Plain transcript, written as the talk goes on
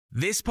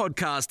This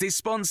podcast is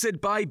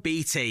sponsored by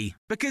BT,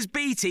 because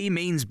BT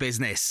means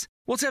business.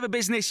 Whatever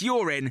business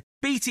you're in,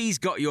 BT's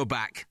got your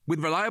back, with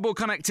reliable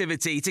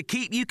connectivity to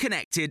keep you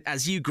connected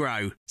as you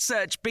grow.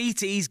 Search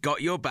BT's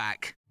got your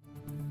back.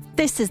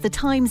 This is the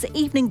Times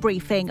evening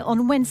briefing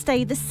on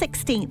Wednesday, the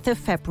 16th of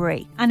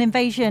February. An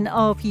invasion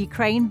of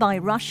Ukraine by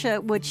Russia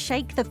would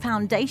shake the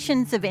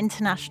foundations of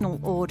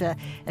international order,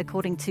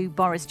 according to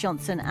Boris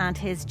Johnson and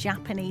his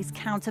Japanese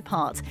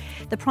counterpart.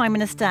 The Prime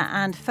Minister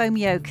and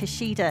Fumio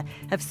Kishida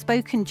have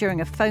spoken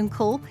during a phone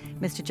call.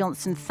 Mr.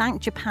 Johnson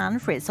thanked Japan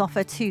for its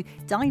offer to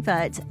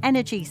divert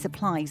energy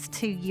supplies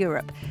to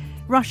Europe.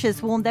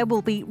 Russia's warned there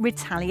will be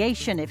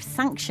retaliation if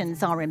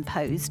sanctions are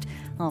imposed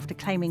after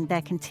claiming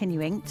they're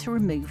continuing to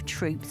remove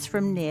troops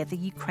from near the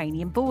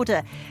Ukrainian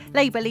border.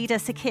 Labour leader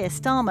Sir Keir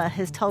Starmer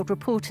has told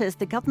reporters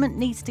the government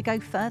needs to go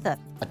further.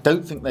 I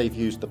don't think they've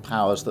used the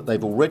powers that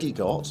they've already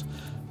got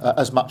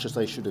as much as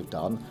they should have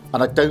done,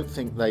 and I don't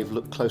think they've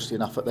looked closely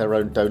enough at their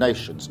own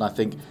donations. And I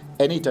think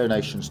any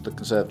donations to the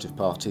Conservative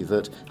Party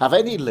that have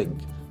any link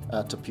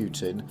to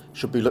Putin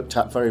should be looked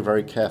at very,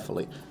 very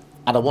carefully.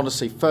 And I want to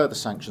see further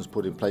sanctions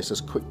put in place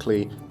as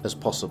quickly as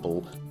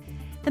possible.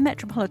 The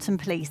Metropolitan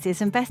Police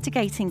is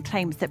investigating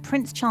claims that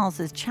Prince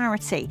Charles's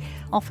charity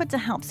offered to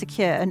help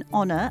secure an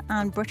honour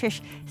and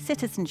British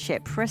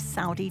citizenship for a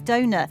Saudi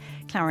donor.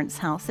 Clarence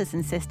House has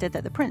insisted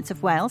that the Prince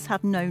of Wales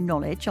had no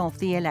knowledge of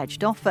the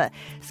alleged offer.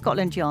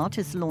 Scotland Yard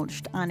has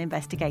launched an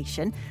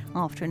investigation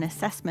after an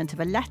assessment of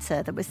a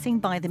letter that was seen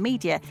by the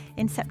media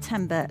in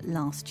September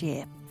last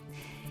year.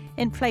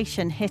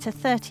 Inflation hit a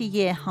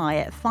 30-year high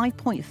at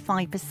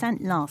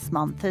 5.5% last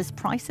month as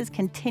prices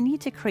continue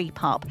to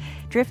creep up,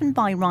 driven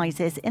by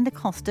rises in the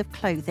cost of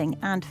clothing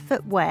and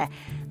footwear.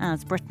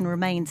 As Britain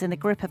remains in the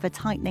grip of a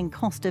tightening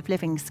cost of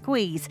living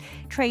squeeze,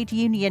 trade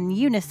union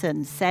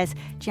Unison says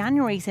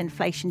January's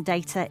inflation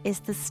data is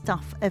the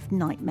stuff of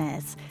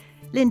nightmares.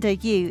 Linda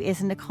Yu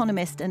is an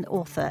economist and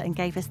author and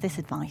gave us this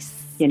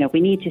advice.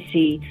 We need to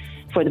see,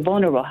 for the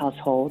vulnerable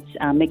households,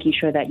 making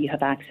sure that you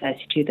have access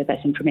to the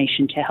best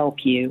information to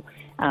help you.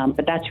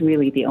 But that's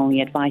really the only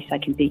advice I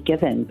can be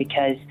given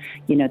because,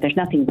 there's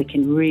nothing we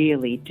can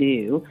really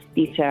do.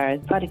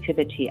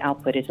 Productivity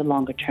output is a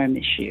longer term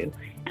issue.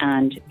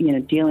 And,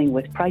 dealing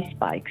with price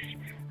spikes,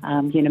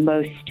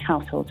 most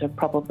households are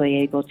probably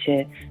able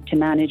to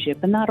manage it,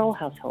 but not all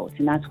households.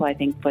 And that's why I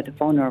think for the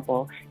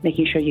vulnerable,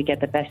 making sure you get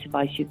the best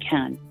advice you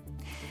can.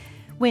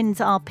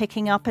 Winds are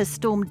picking up as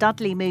Storm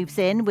Dudley moves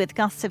in, with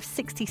gusts of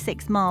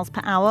 66 miles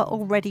per hour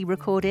already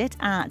recorded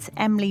at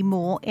Emley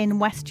Moor in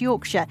West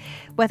Yorkshire.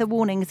 Weather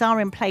warnings are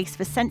in place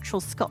for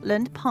central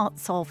Scotland,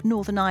 parts of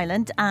Northern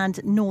Ireland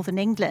and northern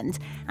England,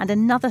 and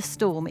another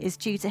storm is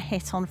due to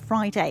hit on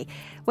Friday.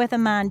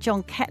 Weatherman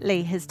John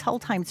Ketley has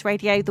told Times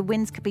Radio the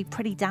winds could be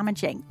pretty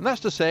damaging. And that's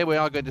to say we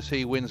are going to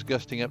see winds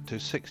gusting up to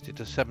 60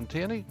 to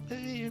 70,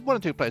 and one or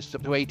two places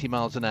up to 80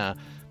 miles an hour.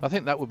 I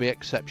think that would be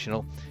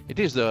exceptional. It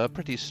is, though, a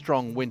pretty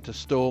strong winter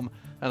storm,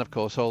 and of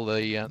course all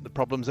the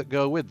problems that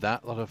go with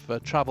that. A lot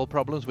of travel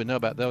problems, we know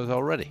about those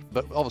already,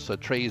 but also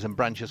trees and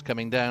branches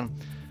coming down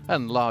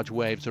and large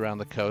waves around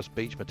the coast,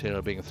 beach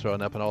material being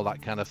thrown up and all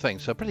that kind of thing.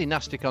 So pretty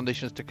nasty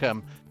conditions to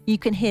come. You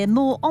can hear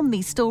more on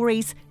these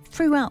stories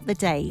throughout the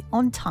day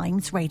on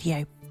Times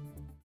Radio.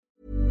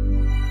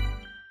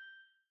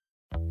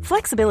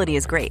 Flexibility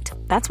is great.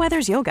 That's why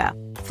there's yoga.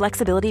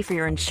 Flexibility for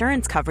your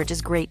insurance coverage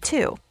is great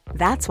too.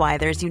 That's why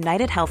there's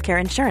United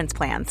Healthcare Insurance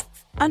Plans.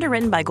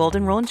 Underwritten by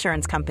Golden Rule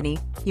Insurance Company,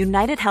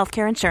 United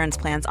Healthcare Insurance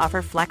Plans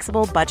offer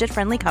flexible,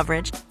 budget-friendly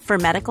coverage for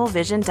medical,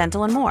 vision,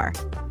 dental, and more.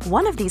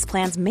 One of these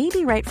plans may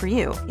be right for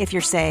you if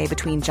you're, say,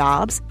 between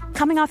jobs,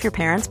 coming off your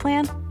parents'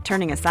 plan,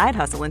 turning a side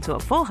hustle into a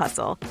full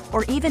hustle,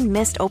 or even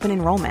missed open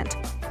enrollment.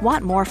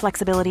 Want more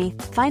flexibility?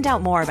 Find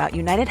out more about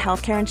United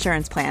Healthcare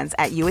Insurance Plans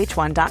at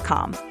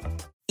uh1.com.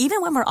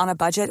 Even when we're on a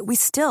budget, we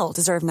still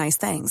deserve nice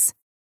things.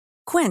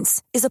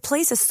 Quince is a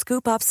place to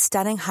scoop up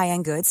stunning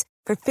high-end goods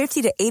for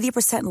 50 to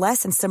 80%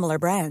 less than similar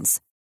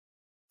brands.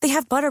 They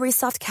have buttery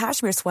soft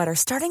cashmere sweaters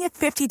starting at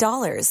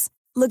 $50,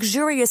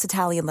 luxurious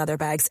Italian leather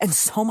bags, and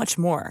so much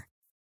more.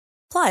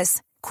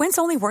 Plus, Quince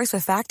only works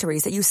with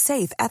factories that use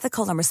safe,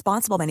 ethical, and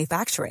responsible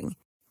manufacturing.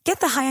 Get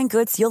the high-end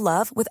goods you'll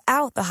love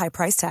without the high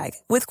price tag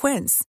with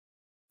Quince.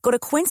 Go to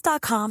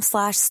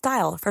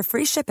quince.com/style for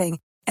free shipping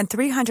and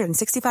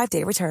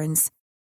 365-day returns.